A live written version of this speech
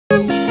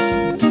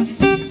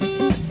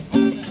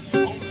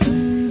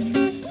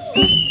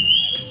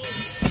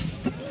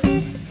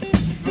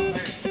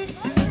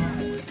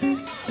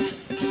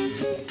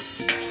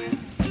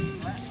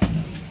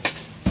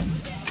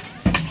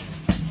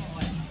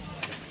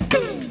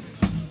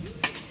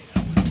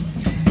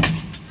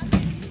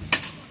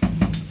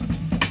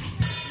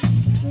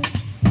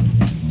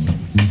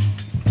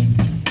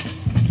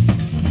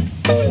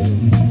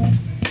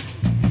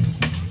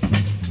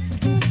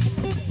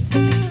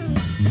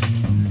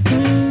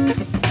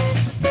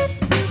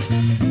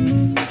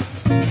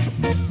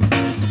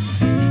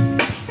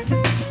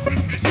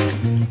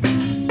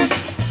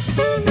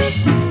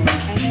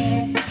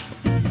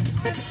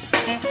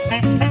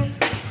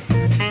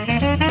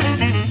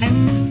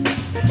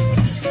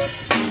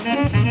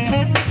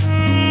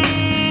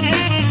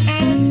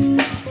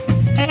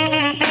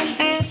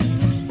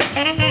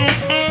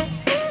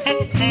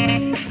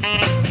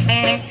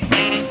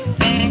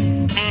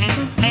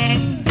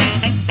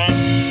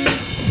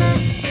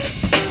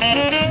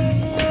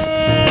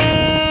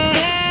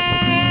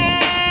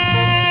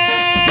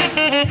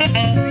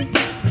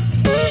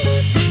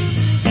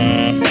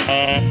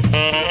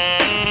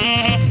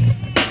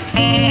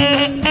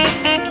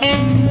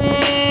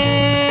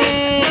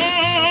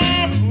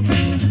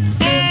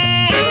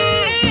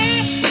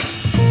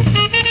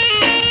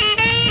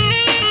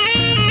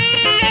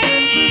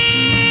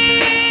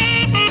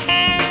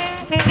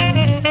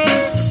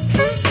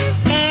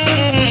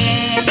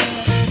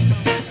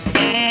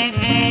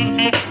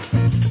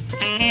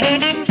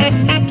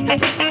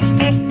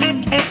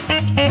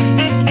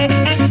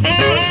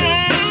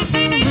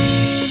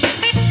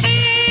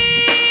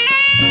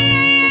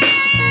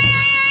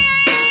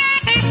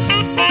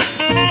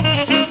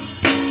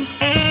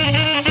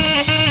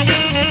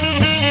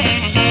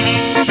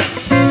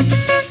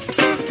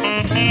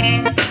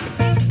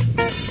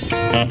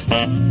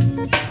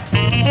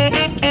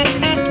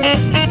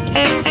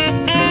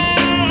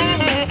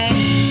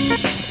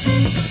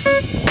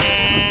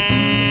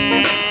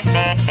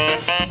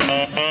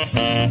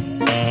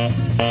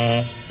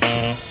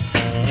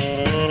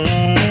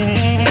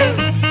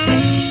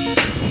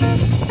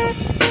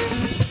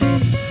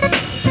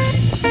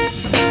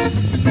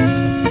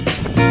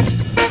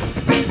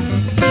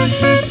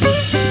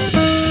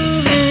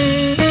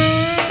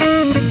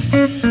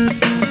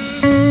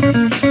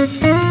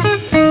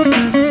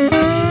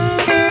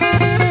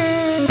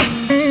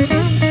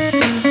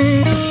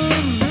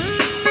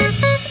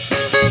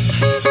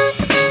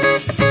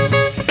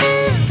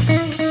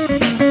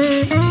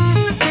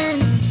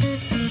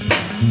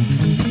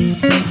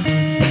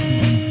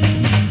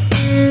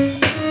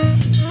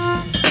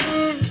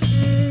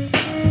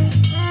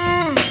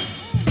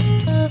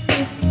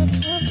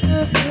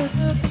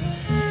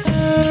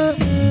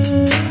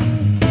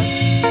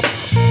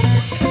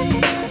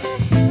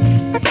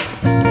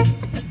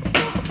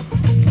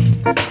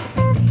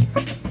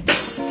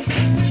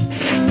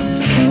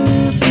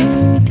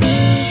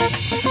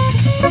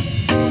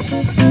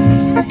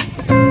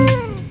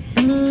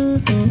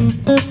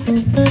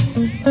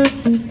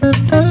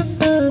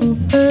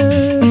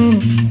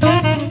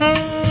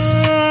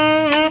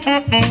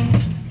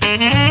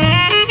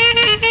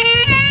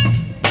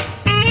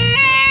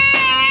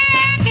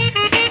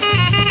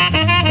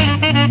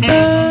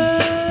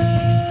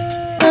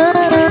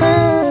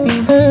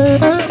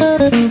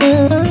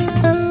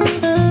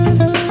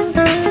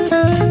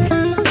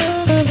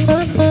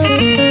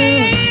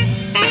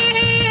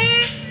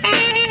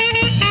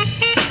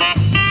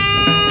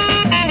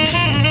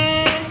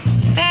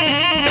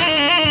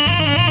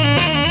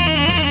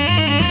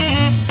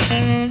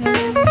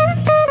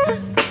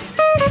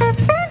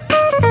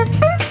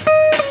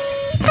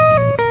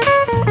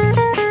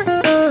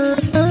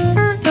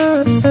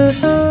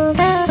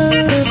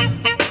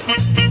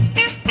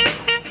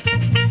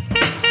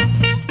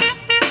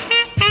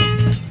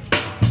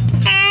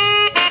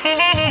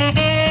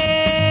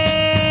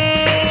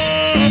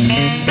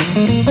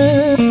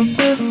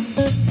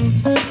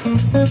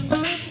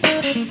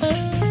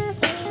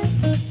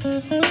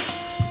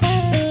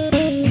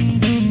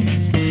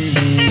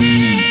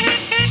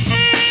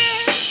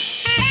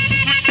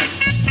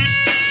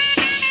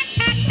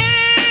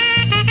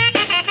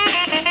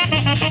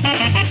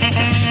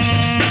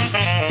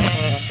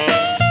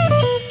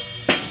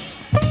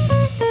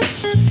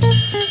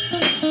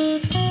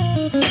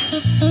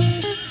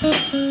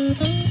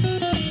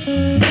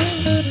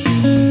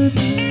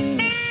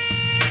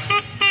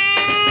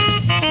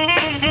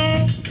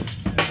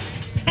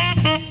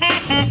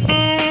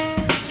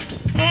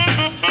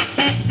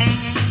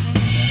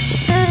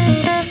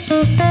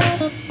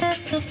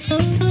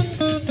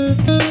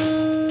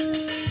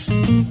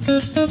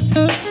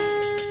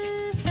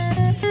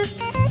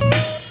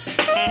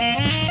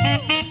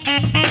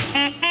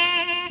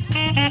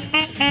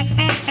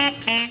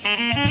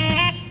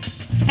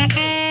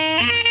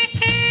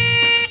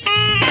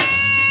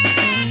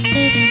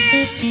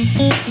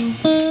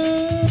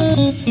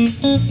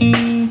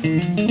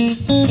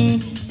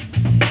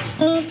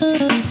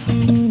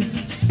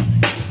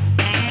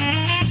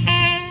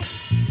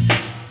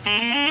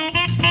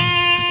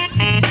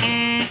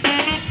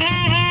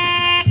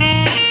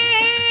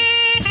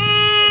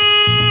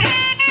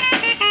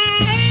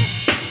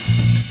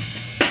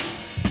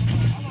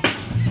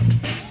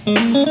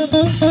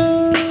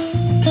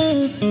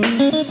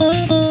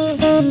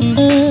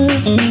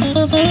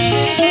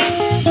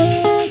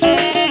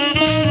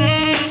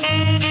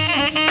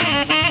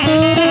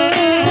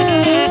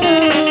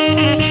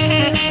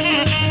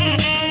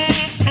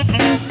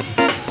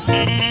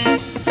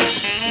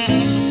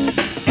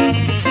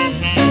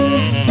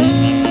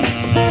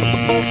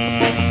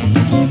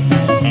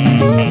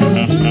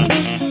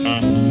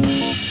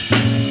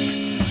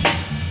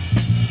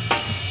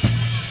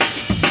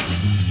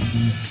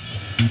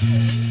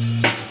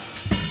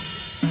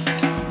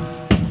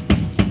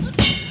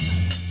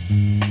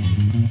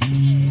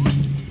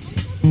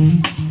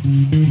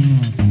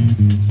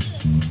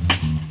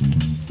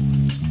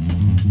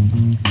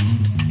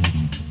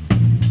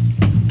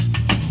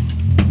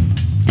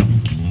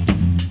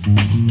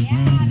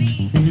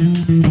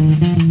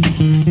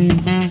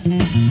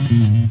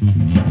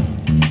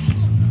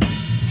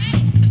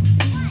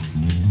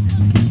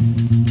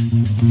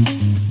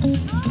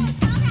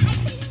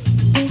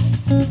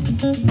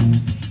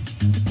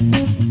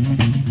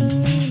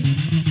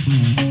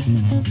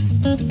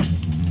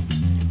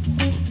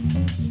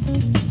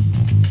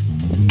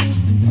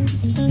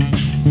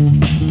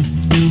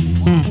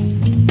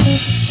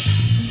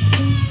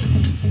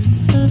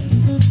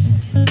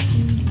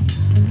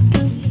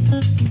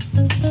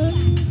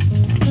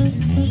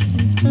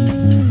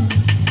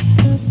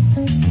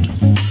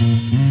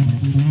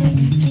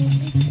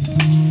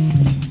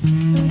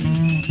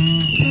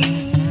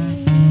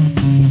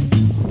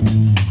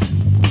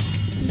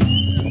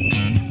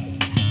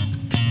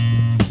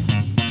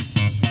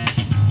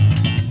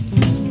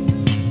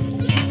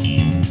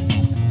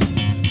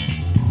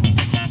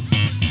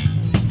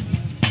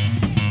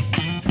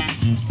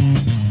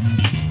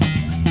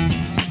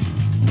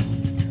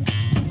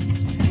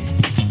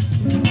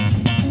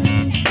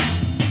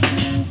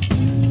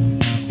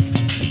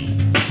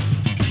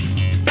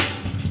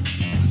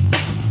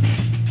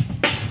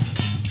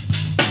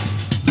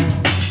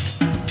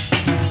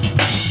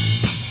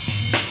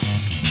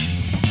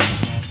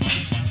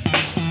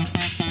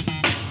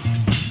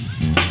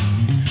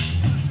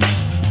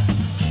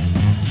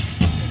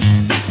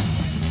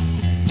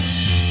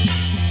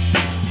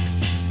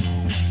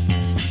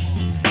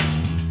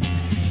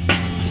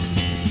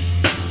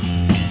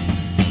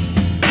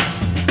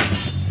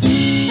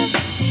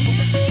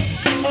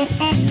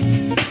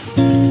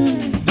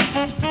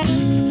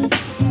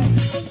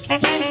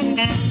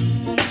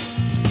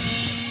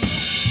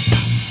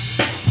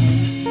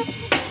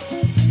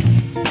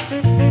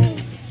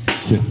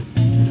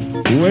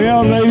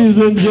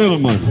Ladies and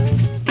gentlemen,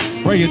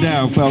 break it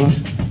down, fella.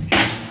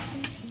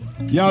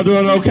 Y'all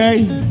doing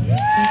okay?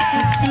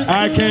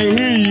 I can't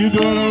hear you. You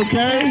doing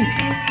okay?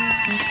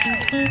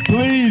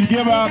 Please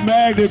give our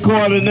magnet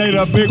coordinator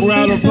a big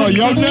round of applause.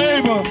 Your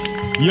neighbor,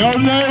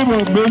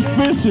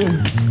 Miss Fisher.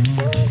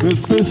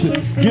 Miss Fisher.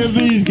 Give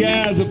these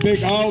guys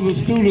all the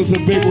students a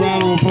big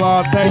round of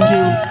applause. Thank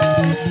you.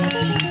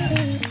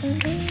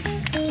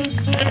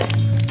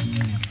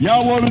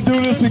 Y'all want to do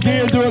this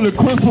again during the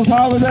Christmas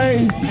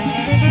holidays?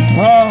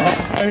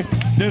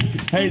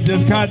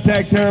 Just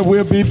contact her.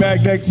 We'll be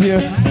back next year.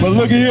 But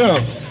look at here.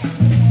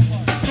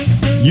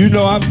 You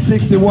know I'm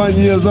 61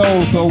 years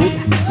old, so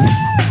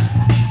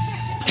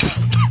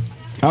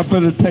I'm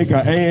finna take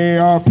an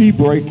AARP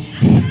break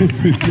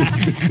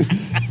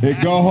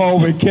and go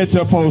home and catch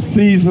up on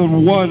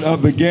season 1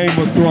 of the Game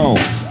of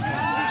Thrones.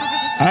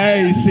 I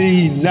ain't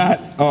seen not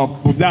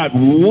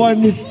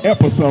one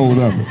episode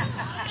of it.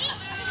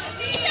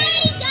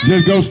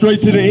 Just go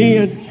straight to the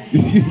end.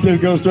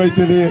 Just go straight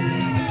to the end.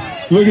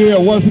 Look at here.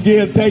 Once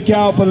again, thank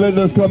y'all for letting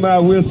us come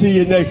out. We'll see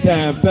you next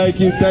time. Thank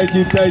you, thank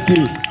you, thank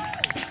you.